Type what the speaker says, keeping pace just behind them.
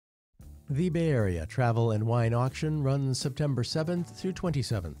The Bay Area Travel and Wine Auction runs September 7th through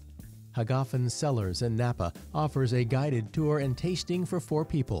 27th. Hagafen Cellars in Napa offers a guided tour and tasting for 4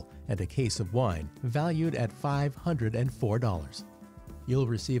 people and a case of wine valued at $504. You'll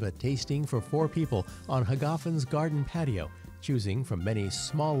receive a tasting for 4 people on Hagafen's garden patio, choosing from many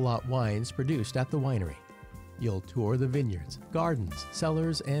small lot wines produced at the winery. You'll tour the vineyards, gardens,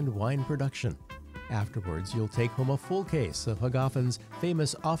 cellars, and wine production. Afterwards, you'll take home a full case of Hagafen's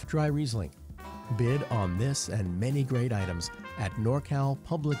famous off-dry Riesling. Bid on this and many great items at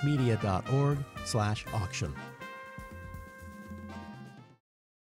norcalpublicmedia.org/auction.